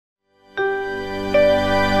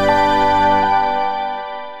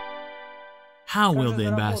How will the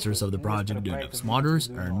investors of the project Duyunov Motors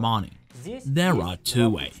earn money? There are two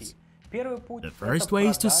ways. The first way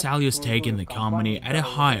is to sell your stake in the company at a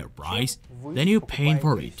higher price than you're paying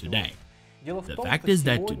for it today. The fact is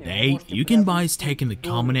that today you can buy a stake in the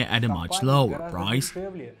company at a much lower price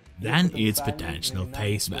than its potential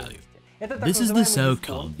face value. This is the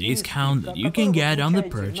so-called discount that you can get on the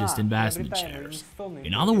purchased investment shares.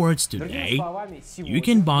 In other words, today, you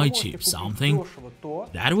can buy cheap something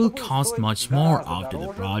that will cost much more after the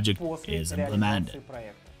project is implemented.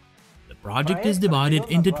 The project is divided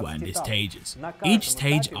into 20 stages. Each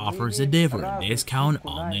stage offers a different discount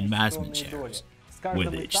on the investment shares.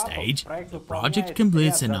 With each stage, the project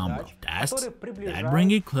completes a number of tasks that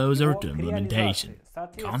bring it closer to implementation.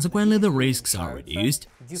 Consequently, the risks are reduced,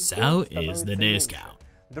 so is the discount.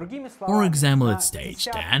 For example, at stage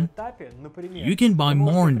 10, you can buy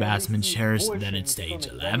more investment shares than at stage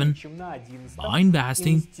 11 by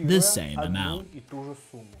investing the same amount.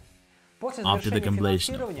 After the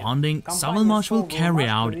completion of funding, SovElMash will carry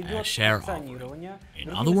out a share offering.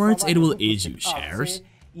 In other words, it will issue shares,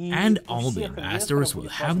 and all the investors will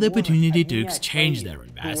have the opportunity to exchange their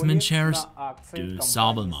investment shares to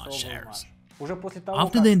SovElMash shares.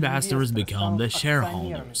 After the investors become the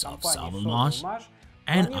shareholders of SovElMash,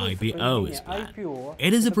 an IPO is planned.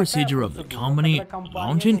 It is a procedure of the company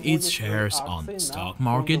launching its shares on the stock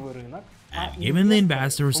market and giving the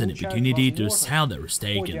investors an opportunity to sell their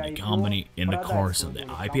stake in the company in the course of the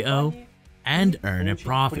IPO and earn a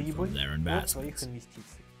profit from their investments.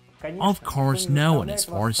 Of course, no one is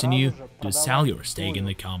forcing you to sell your stake in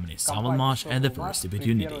the company SovElMash at the first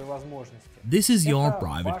opportunity. This is your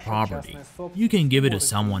private property. You can give it to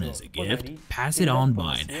someone as a gift, pass it on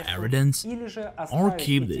by inheritance, or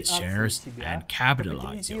keep these shares and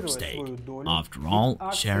capitalize your stake. After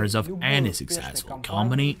all, shares of any successful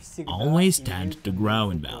company always tend to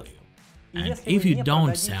grow in value. And if you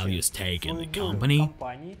don't sell your stake in the company,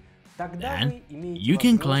 then you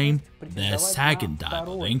can claim the second type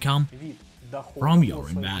of income from your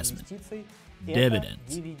investment,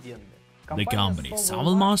 dividends. The company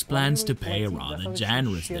SovElMash plans to pay rather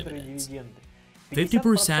generous dividends.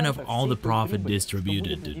 50% of all the profit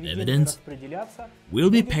distributed to dividends will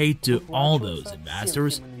be paid to all those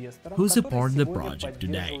investors who support the project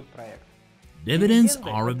today. Dividends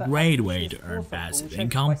are a great way to earn passive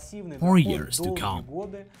income for years to come,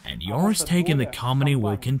 and your stake in the company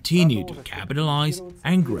will continue to capitalize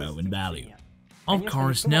and grow in value. Of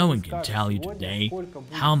course, no one can tell you today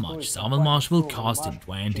how much SovElMash will cost in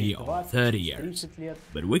 20 or 30 years,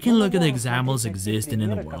 but we can look at the examples existing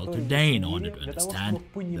in the world today in order to understand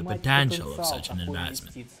the potential of such an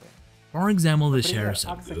investment. For example, the shares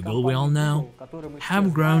of Google, we all know,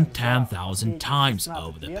 have grown 10,000 times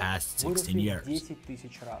over the past 16 years,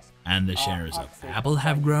 and the shares of Apple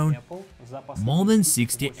have grown more than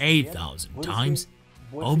 68,000 times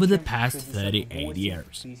over the past 38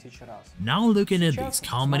 years. Now looking at these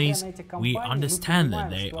companies, we understand that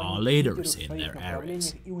they are leaders in their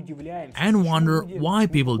areas, and wonder why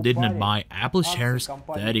people did not buy Apple shares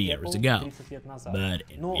 30 years ago. But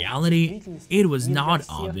in reality, it was not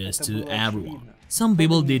obvious to everyone. Some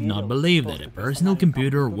people did not believe that a personal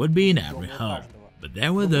computer would be in every home, but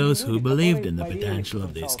there were those who believed in the potential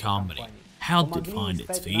of this company, helped it find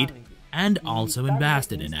its feet, and also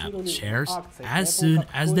invested in Apple shares as soon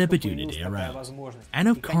as the opportunity arose. And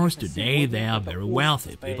of course, today they are very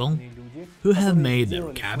wealthy people who have made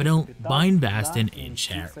their capital by investing in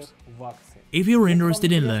shares. If you're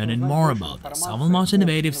interested in learning more about the SovElMash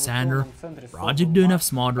Innovative Center, Project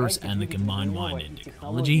Duyunov Motors and the combined winding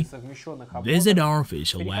technology, visit our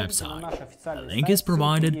official website. The link is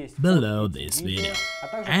provided below this video.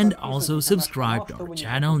 And also subscribe to our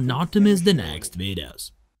channel not to miss the next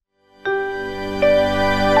videos.